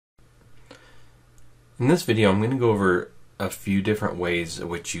In this video, I'm going to go over a few different ways in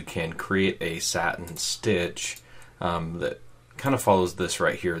which you can create a satin stitch that kind of follows this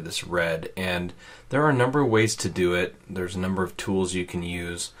right here, this red. And there are a number of ways to do it. There's a number of tools you can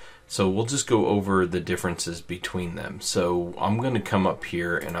use. So we'll just go over the differences between them. So I'm going to come up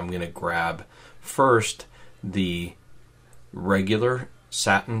here and I'm going to grab first the regular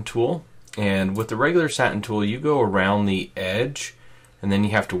satin tool. And with the regular satin tool, you go around the edge and then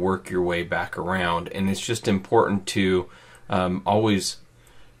you have to work your way back around. And it's just important to always,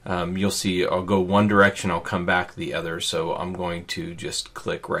 you'll see I'll go one direction, I'll come back the other. So I'm going to just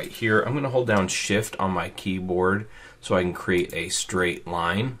click right here. I'm going to hold down Shift on my keyboard so I can create a straight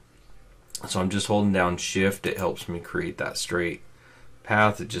line. So I'm just holding down Shift. It helps me create that straight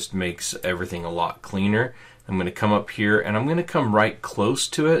path. It just makes everything a lot cleaner. I'm going to come up here and I'm going to come right close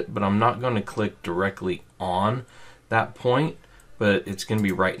to it, but I'm not going to click directly on that point, but it's going to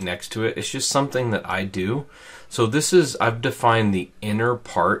be right next to it. It's just something that I do. So this is, I've defined the inner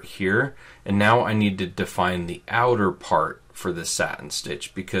part here, and now I need to define the outer part for the satin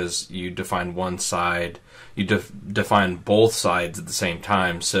stitch, because you define one side, you define both sides at the same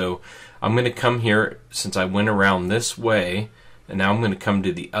time. So I'm going to come here, since I went around this way, and now I'm going to come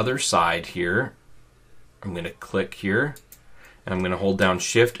to the other side here. I'm going to click here, and I'm going to hold down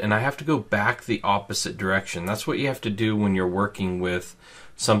Shift, and I have to go back the opposite direction. That's what you have to do when you're working with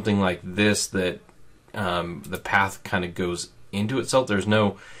something like this, that the path kind of goes into itself. There's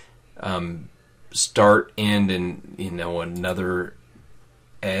no start, end, and another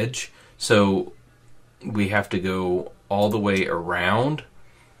edge. So we have to go all the way around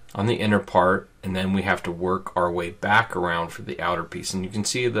on the inner part, and then we have to work our way back around for the outer piece. And you can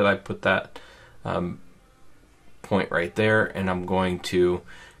see that I put that point right there, and I'm going to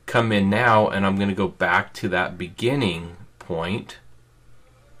come in now and I'm going to go back to that beginning point.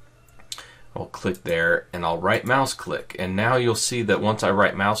 I'll click there and I'll right mouse click, and now you'll see that once I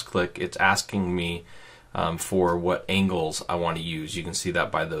right mouse click, it's asking me for what angles I want to use. You can see that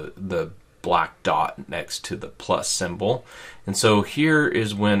by the black dot next to the plus symbol. And so here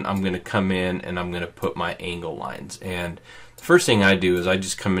is when I'm going to come in and I'm going to put my angle lines. And the first thing I do is I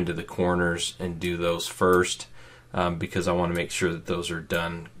just come into the corners and do those first, because I want to make sure that those are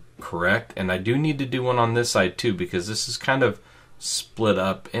done correct. And I do need to do one on this side too, because this is kind of split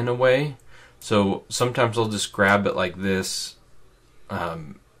up in a way. So sometimes I'll just grab it like this,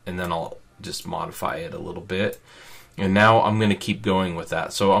 and then I'll just modify it a little bit. And now I'm going to keep going with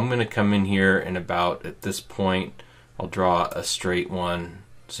that. So I'm going to come in here, and about at this point I'll draw a straight one,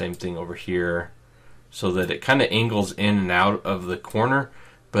 same thing over here, so that it kind of angles in and out of the corner,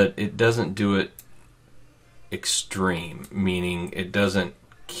 but it doesn't do it extreme, meaning it doesn't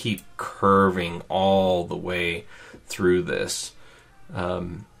keep curving all the way through this.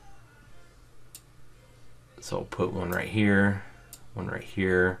 So I'll put one right here, one right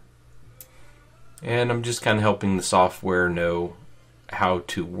here, and I'm just kind of helping the software know how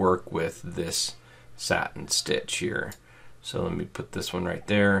to work with this satin stitch here. So let me put this one right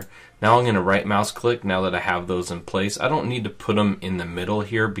there. Now I'm going to right mouse click now that I have those in place. I don't need to put them in the middle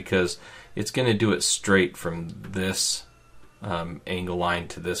here, because it's going to do it straight from this angle line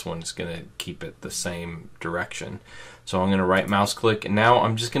to this one. It's going to keep it the same direction. So I'm going to right mouse click, and now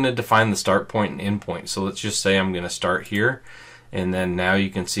I'm just going to define the start point and end point. So let's just say I'm going to start here, and then now you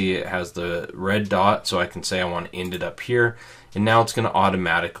can see it has the red dot, so I can say I want to end it up here, and now it's going to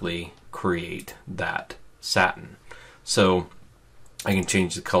automatically create that satin. So I can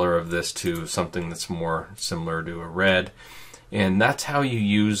change the color of this to something that's more similar to a red, and that's how you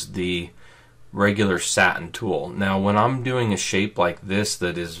use the regular satin tool. Now when I'm doing a shape like this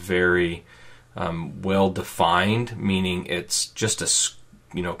that is very well defined, meaning it's just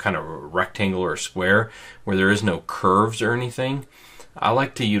a kind of a rectangle or a square where there is no curves or anything, I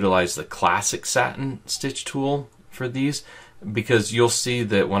like to utilize the classic satin stitch tool for these, because you'll see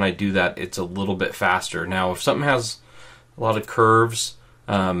that when I do that, it's a little bit faster. Now if something has a lot of curves,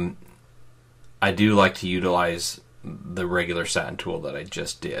 I do like to utilize the regular satin tool that I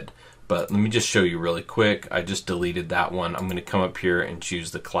just did. But let me just show you really quick. I just deleted that one. I'm going to come up here and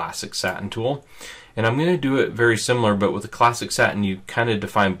choose the classic satin tool. And I'm going to do it very similar, but with the classic satin, you kind of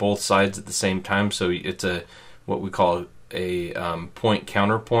define both sides at the same time. So it's a what we call a point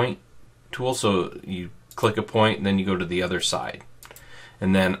counterpoint tool. So you click a point, and then you go to the other side.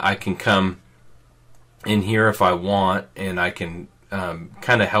 And then I can come in here if I want, and I can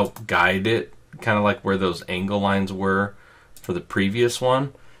kind of help guide it, kind of like where those angle lines were for the previous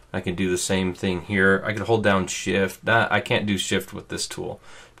one. I can do the same thing here. I can hold down Shift. I can't do Shift with this tool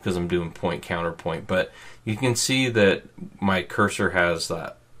because I'm doing point counterpoint, but you can see that my cursor has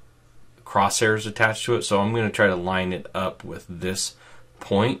that crosshairs attached to it, so I'm going to try to line it up with this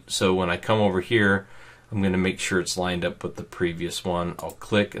point. So when I come over here, I'm going to make sure it's lined up with the previous one. I'll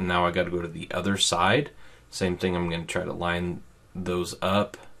click, and now I got to go to the other side. Same thing, I'm going to try to line those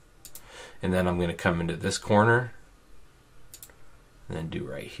up, and then I'm going to come into this corner and then do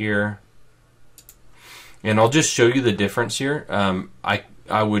right here. And I'll just show you the difference here.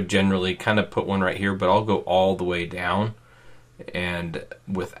 I would generally kind of put one right here, but I'll go all the way down and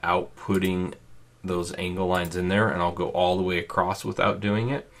without putting those angle lines in there, and I'll go all the way across without doing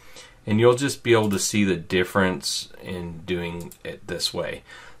it. And you'll just be able to see the difference in doing it this way.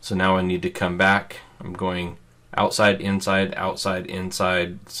 So now I need to come back. I'm going outside, inside, outside,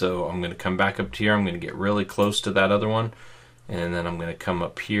 inside. So I'm going to come back up to here. I'm going to get really close to that other one. And then I'm going to come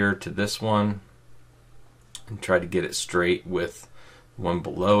up here to this one and try to get it straight with one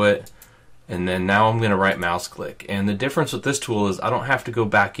below it. And then now I'm going to right mouse click. And the difference with this tool is I don't have to go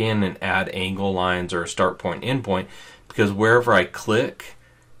back in and add angle lines or start point, end point, because wherever I click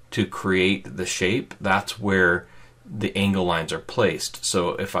to create the shape, that's where the angle lines are placed.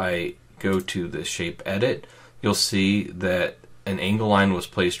 So if I go to the shape edit, you'll see that an angle line was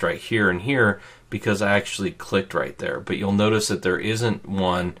placed right here and here because I actually clicked right there. But you'll notice that there isn't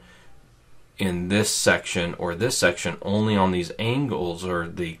one in this section or this section, only on these angles or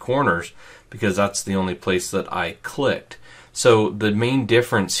the corners, because that's the only place that I clicked. So the main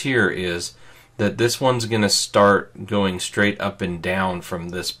difference here is that this one's going to start going straight up and down from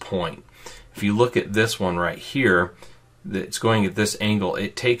this point. If you look at this one right here, it's going at this angle.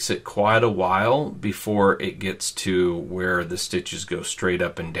 It takes it quite a while before it gets to where the stitches go straight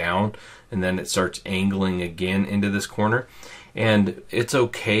up and down, and then it starts angling again into this corner. And it's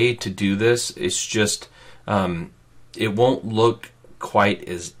okay to do this. It's just it won't look quite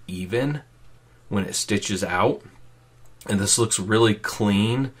as even when it stitches out. And this looks really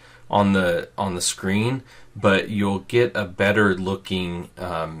clean on the screen, but you'll get a better looking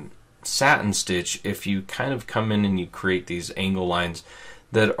satin stitch if you kind of come in and you create these angle lines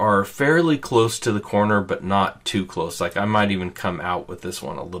that are fairly close to the corner but not too close. Like I might even come out with this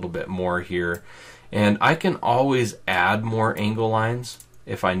one a little bit more here, and I can always add more angle lines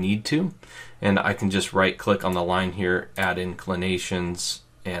if I need to, and I can just right click on the line here, add inclinations,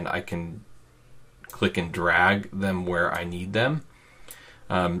 and I can click and drag them where I need them.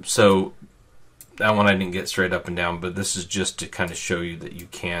 So that one I didn't get straight up and down, but this is just to kind of show you that you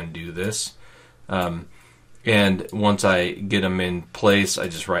can do this. And once I get them in place, I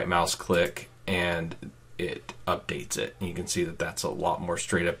just right mouse click and it updates it. And you can see that that's a lot more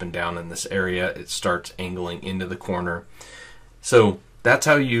straight up and down in this area. It starts angling into the corner. So that's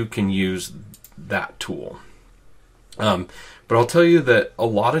how you can use that tool. But I'll tell you that a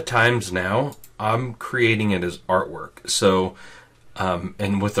lot of times now I'm creating it as artwork. So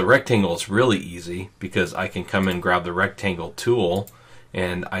and with the rectangle, it's really easy because I can come and grab the rectangle tool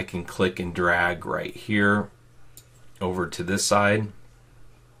and I can click and drag right here over to this side.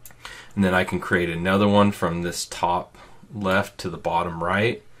 And then I can create another one from this top left to the bottom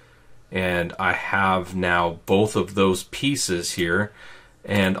right. And I have now both of those pieces here.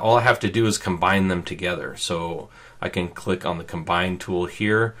 And all I have to do is combine them together. So I can click on the combine tool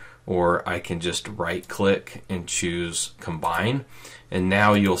here, or I can just right click and choose combine, and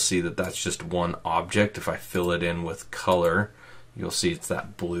now you'll see that that's just one object. If I fill it in with color, you'll see it's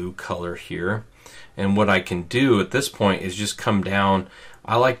that blue color here. And what I can do at this point is just come down.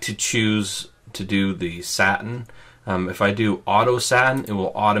 I like to choose to do the satin. If I do auto satin, it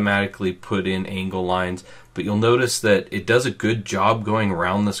will automatically put in angle lines, but you'll notice that it does a good job going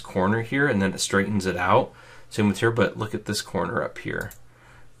around this corner here, and then it straightens it out. Same with here, but look at this corner up here.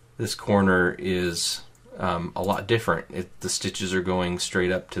 This corner is a lot different. The stitches are going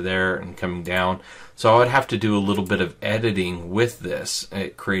straight up to there and coming down. So I would have to do a little bit of editing with this.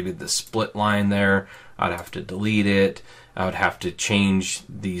 It created the split line there. I'd have to delete it. I would have to change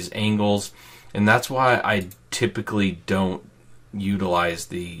these angles. And that's why I typically don't utilize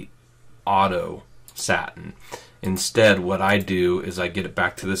the auto satin. Instead, what I do is I get it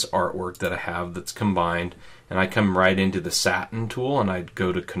back to this artwork that I have that's combined, and I come right into the satin tool and I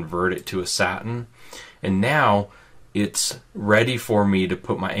go to convert it to a satin. And now it's ready for me to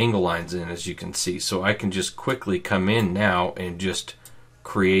put my angle lines in, as you can see. So I can just quickly come in now and just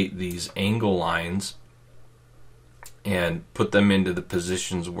create these angle lines and put them into the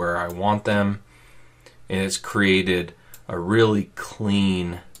positions where I want them. And it's created a really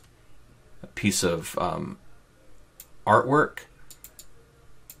clean piece of artwork.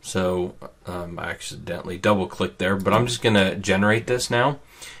 So I accidentally double clicked there, but I'm just going to generate this now.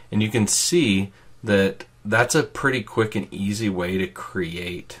 And you can see that that's a pretty quick and easy way to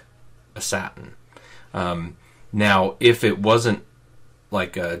create a satin. Now, if it wasn't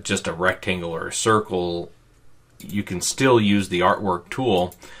like just a rectangle or a circle, you can still use the artwork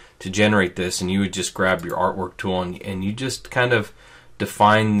tool to generate this, and you would just grab your artwork tool and you just kind of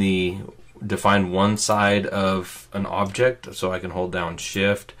define one side of an object. So I can hold down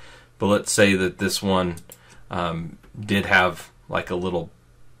shift, but let's say that this one did have like a little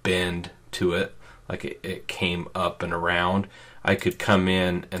bend to it, like it came up and around. I could come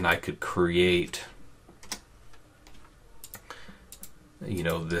in and I could create, you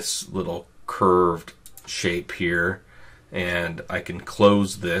know, this little curved shape here, and I can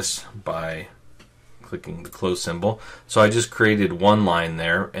close this by clicking the close symbol. So I just created one line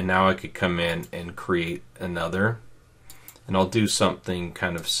there, and now I could come in and create another, and I'll do something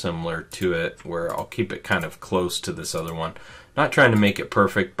kind of similar to it where I'll keep it kind of close to this other one. Not trying to make it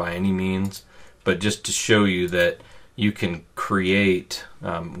perfect by any means, but just to show you that you can create,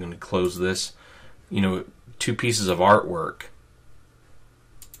 I'm going to close this, you know, two pieces of artwork,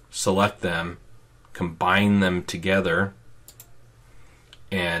 select them, combine them together,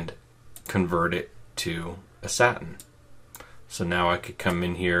 and convert it to a satin. So now I could come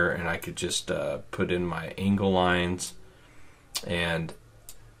in here and I could just put in my angle lines and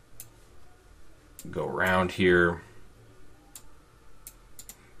go around here,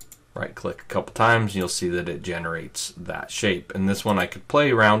 right click a couple times, and you'll see that it generates that shape. And this one I could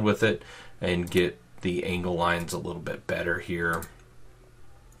play around with it and get the angle lines a little bit better here,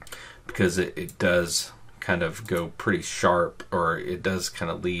 because it does kind of go pretty sharp, or it does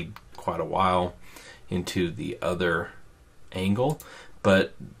kind of lead quite a while into the other angle.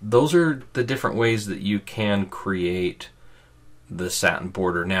 But those are the different ways that you can create the satin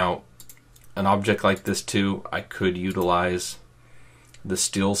border. Now, an object like this too, I could utilize the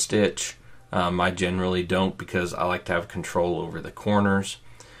steel stitch. I generally don't, because I like to have control over the corners.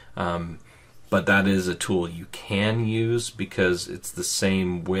 But that is a tool you can use, because it's the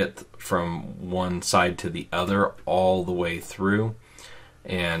same width from one side to the other all the way through.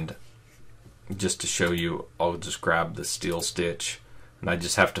 And just to show you, I'll just grab the steel stitch, and I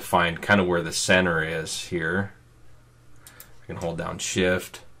just have to find kind of where the center is here. I can hold down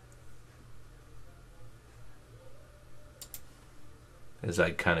shift as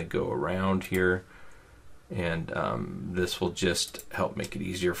I kind of go around here, and this will just help make it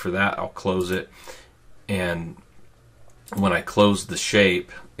easier for that. I'll close it, and when I close the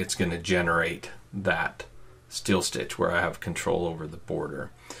shape, it's going to generate that steel stitch where I have control over the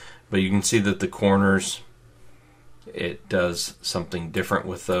border. But you can see that the corners, it does something different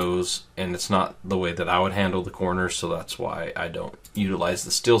with those, and it's not the way that I would handle the corners, so that's why I don't utilize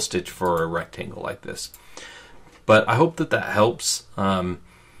the steel stitch for a rectangle like this. But I hope that that helps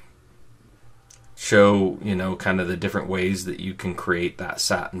show, you know, kind of the different ways that you can create that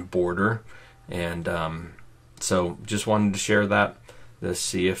satin border. And so just wanted to share that to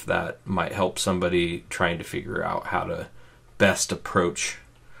see if that might help somebody trying to figure out how to best approach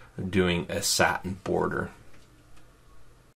doing a satin border.